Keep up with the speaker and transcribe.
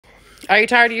Are you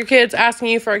tired of your kids asking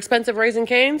you for expensive Raising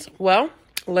Cane's? Well,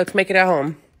 let's make it at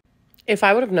home. If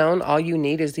I would have known all you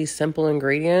need is these simple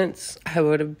ingredients, I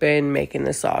would have been making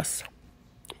this sauce.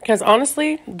 Because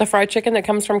honestly, the fried chicken that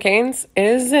comes from Cane's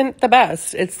isn't the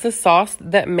best. It's the sauce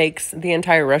that makes the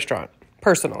entire restaurant,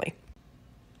 personally.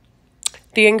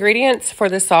 The ingredients for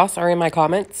this sauce are in my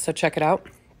comments, so check it out.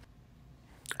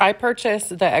 I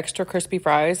purchased the extra crispy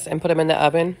fries and put them in the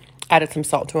oven, added some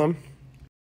salt to them.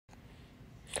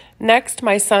 Next,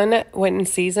 my son went and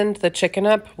seasoned the chicken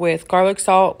up with garlic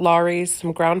salt, Lawry's,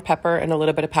 some ground pepper, and a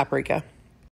little bit of paprika.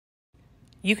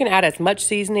 You can add as much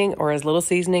seasoning or as little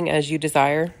seasoning as you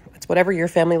desire. It's whatever your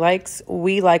family likes.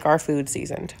 We like our food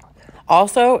seasoned.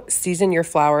 Also, season your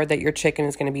flour that your chicken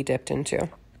is going to be dipped into.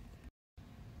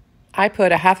 I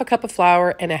put a half a cup of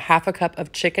flour and a half a cup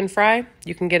of chicken fry.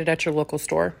 You can get it at your local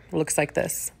store. It looks like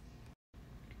this.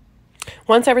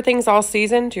 Once everything's all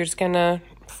seasoned, you're just going to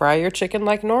fry your chicken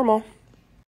like normal.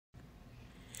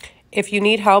 If you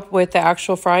need help with the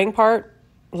actual frying part,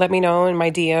 let me know in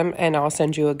my DM and I'll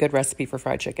send you a good recipe for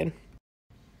fried chicken.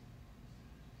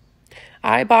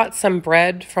 I bought some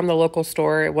bread from the local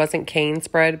store. It wasn't Cane's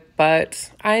bread,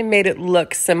 but I made it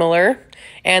look similar.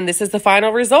 And this is the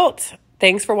final result.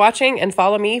 Thanks for watching and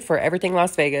follow me for everything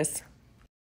Las Vegas.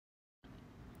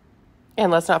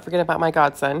 And let's not forget about my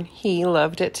godson. He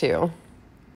loved it too.